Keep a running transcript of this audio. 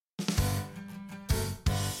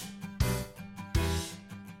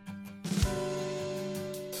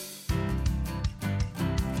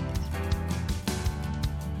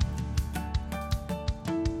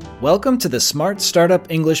Welcome to the Smart Startup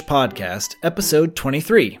English Podcast, episode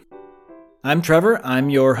 23. I'm Trevor,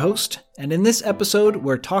 I'm your host, and in this episode,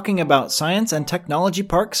 we're talking about science and technology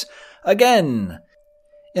parks again.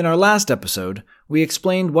 In our last episode, we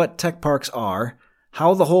explained what tech parks are,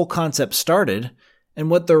 how the whole concept started,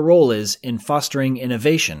 and what their role is in fostering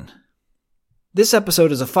innovation. This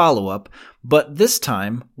episode is a follow-up, but this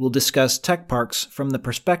time we'll discuss tech parks from the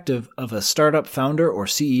perspective of a startup founder or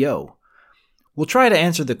CEO. We'll try to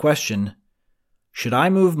answer the question, should I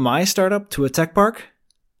move my startup to a tech park?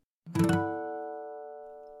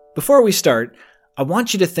 Before we start, I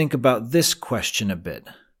want you to think about this question a bit.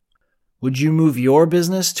 Would you move your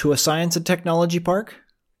business to a science and technology park?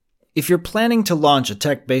 If you're planning to launch a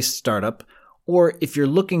tech-based startup, or if you're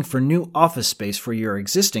looking for new office space for your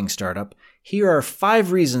existing startup, here are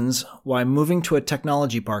 5 reasons why moving to a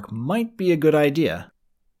technology park might be a good idea.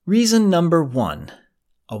 Reason number 1.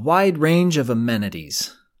 A wide range of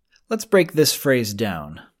amenities. Let's break this phrase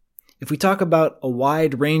down. If we talk about a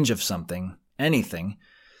wide range of something, anything,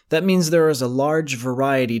 that means there is a large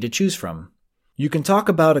variety to choose from. You can talk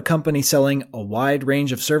about a company selling a wide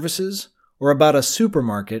range of services, or about a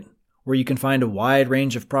supermarket where you can find a wide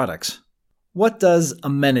range of products. What does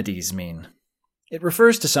amenities mean? It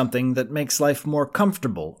refers to something that makes life more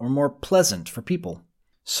comfortable or more pleasant for people.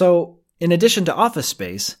 So, in addition to office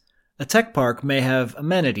space, a tech park may have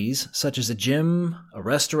amenities such as a gym, a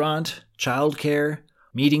restaurant, childcare,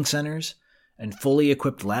 meeting centers, and fully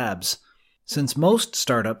equipped labs. Since most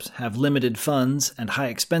startups have limited funds and high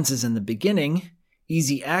expenses in the beginning,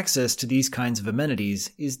 easy access to these kinds of amenities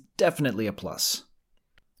is definitely a plus.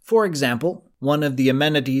 For example, one of the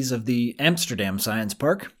amenities of the Amsterdam Science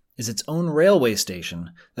Park is its own railway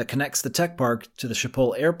station that connects the tech park to the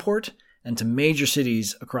Schiphol Airport and to major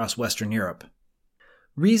cities across Western Europe.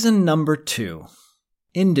 Reason number 2.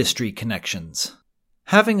 Industry connections.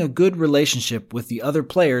 Having a good relationship with the other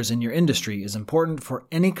players in your industry is important for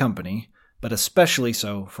any company, but especially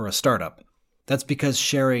so for a startup. That's because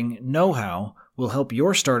sharing know-how will help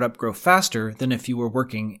your startup grow faster than if you were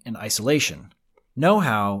working in isolation.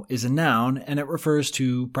 Know-how is a noun and it refers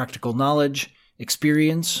to practical knowledge,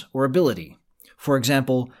 experience, or ability. For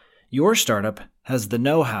example, your startup has the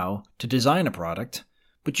know-how to design a product,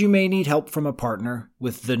 but you may need help from a partner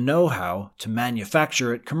with the know-how to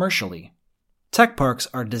manufacture it commercially. Tech parks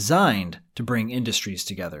are designed to bring industries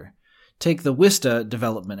together. Take the Wista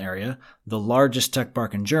development area, the largest tech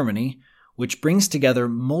park in Germany, which brings together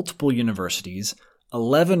multiple universities,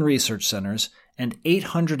 11 research centers, and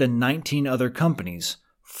 819 other companies,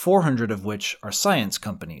 400 of which are science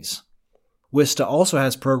companies. Wista also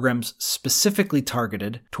has programs specifically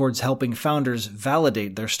targeted towards helping founders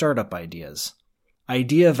validate their startup ideas.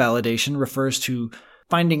 Idea validation refers to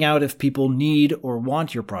finding out if people need or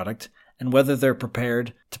want your product and whether they're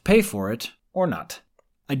prepared to pay for it or not.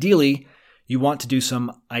 Ideally, you want to do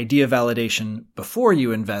some idea validation before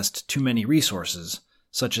you invest too many resources,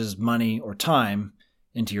 such as money or time,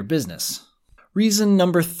 into your business. Reason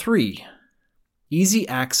number 3. Easy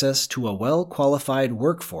access to a well-qualified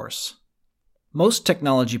workforce. Most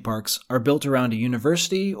technology parks are built around a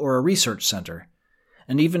university or a research center.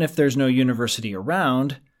 And even if there's no university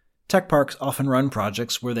around, tech parks often run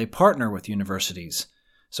projects where they partner with universities.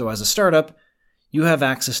 So as a startup, you have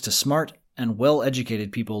access to smart and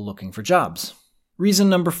well-educated people looking for jobs. Reason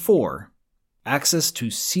number 4. Access to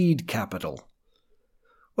seed capital.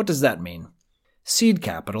 What does that mean? Seed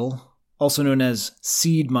capital, also known as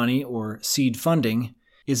seed money or seed funding,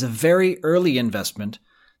 is a very early investment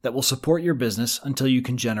that will support your business until you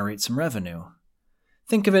can generate some revenue.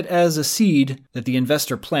 Think of it as a seed that the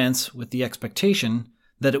investor plants with the expectation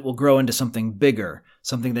that it will grow into something bigger,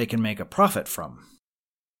 something they can make a profit from.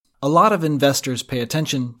 A lot of investors pay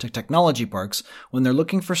attention to technology parks when they're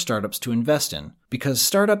looking for startups to invest in, because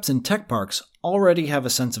startups in tech parks already have a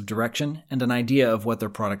sense of direction and an idea of what their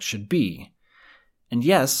product should be. And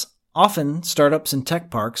yes, often startups in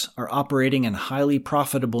tech parks are operating in highly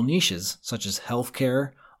profitable niches such as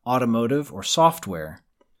healthcare, automotive, or software.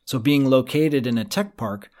 So being located in a tech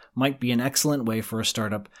park might be an excellent way for a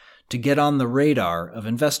startup to get on the radar of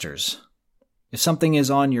investors. If something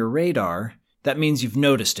is on your radar, that means you've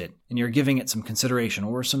noticed it and you're giving it some consideration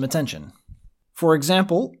or some attention. For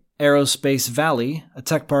example, Aerospace Valley, a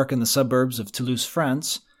tech park in the suburbs of Toulouse,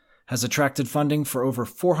 France, has attracted funding for over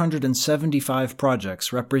 475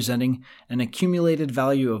 projects representing an accumulated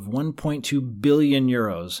value of 1.2 billion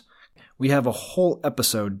euros. We have a whole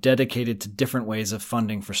episode dedicated to different ways of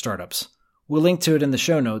funding for startups. We'll link to it in the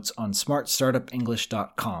show notes on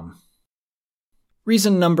smartstartupenglish.com.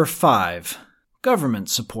 Reason number 5. Government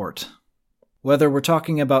support. Whether we're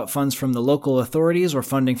talking about funds from the local authorities or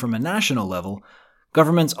funding from a national level,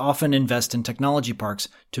 governments often invest in technology parks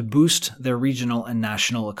to boost their regional and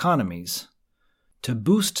national economies. To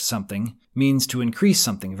boost something means to increase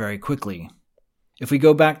something very quickly. If we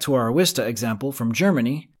go back to our Wista example from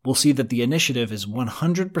Germany, we'll see that the initiative is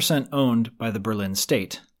 100% owned by the Berlin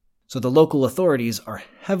state. So the local authorities are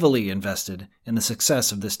heavily invested in the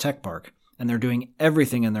success of this tech park, and they're doing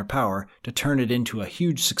everything in their power to turn it into a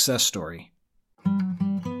huge success story.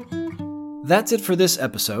 That's it for this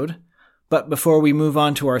episode, but before we move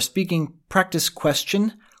on to our speaking practice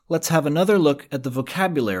question, let's have another look at the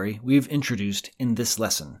vocabulary we've introduced in this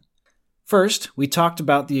lesson. First, we talked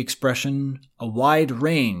about the expression a wide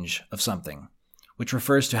range of something, which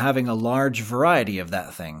refers to having a large variety of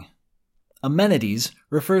that thing. Amenities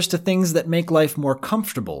refers to things that make life more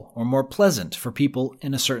comfortable or more pleasant for people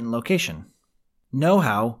in a certain location.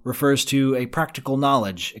 Know-how refers to a practical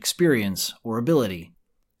knowledge, experience, or ability.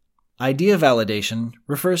 Idea validation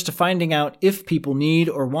refers to finding out if people need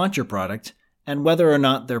or want your product and whether or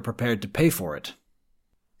not they're prepared to pay for it.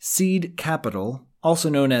 Seed capital, also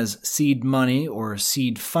known as seed money or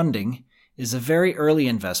seed funding, is a very early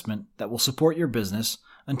investment that will support your business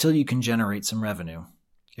until you can generate some revenue.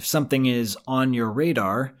 If something is on your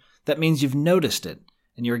radar, that means you've noticed it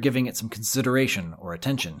and you're giving it some consideration or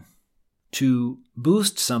attention. To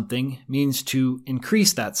boost something means to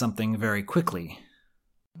increase that something very quickly.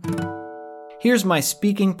 Here's my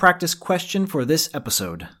speaking practice question for this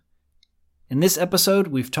episode. In this episode,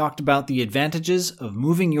 we've talked about the advantages of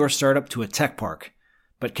moving your startup to a tech park,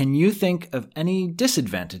 but can you think of any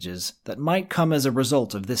disadvantages that might come as a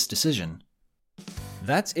result of this decision?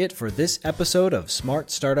 That's it for this episode of Smart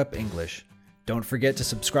Startup English. Don't forget to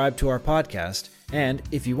subscribe to our podcast, and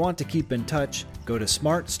if you want to keep in touch, go to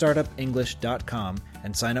smartstartupenglish.com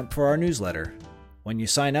and sign up for our newsletter. When you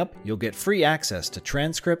sign up, you'll get free access to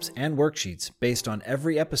transcripts and worksheets based on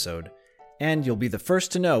every episode, and you'll be the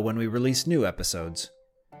first to know when we release new episodes.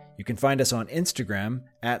 You can find us on Instagram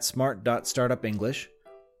at smart.startupenglish.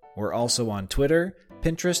 We're also on Twitter,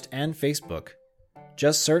 Pinterest, and Facebook.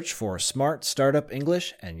 Just search for Smart Startup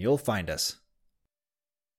English and you'll find us.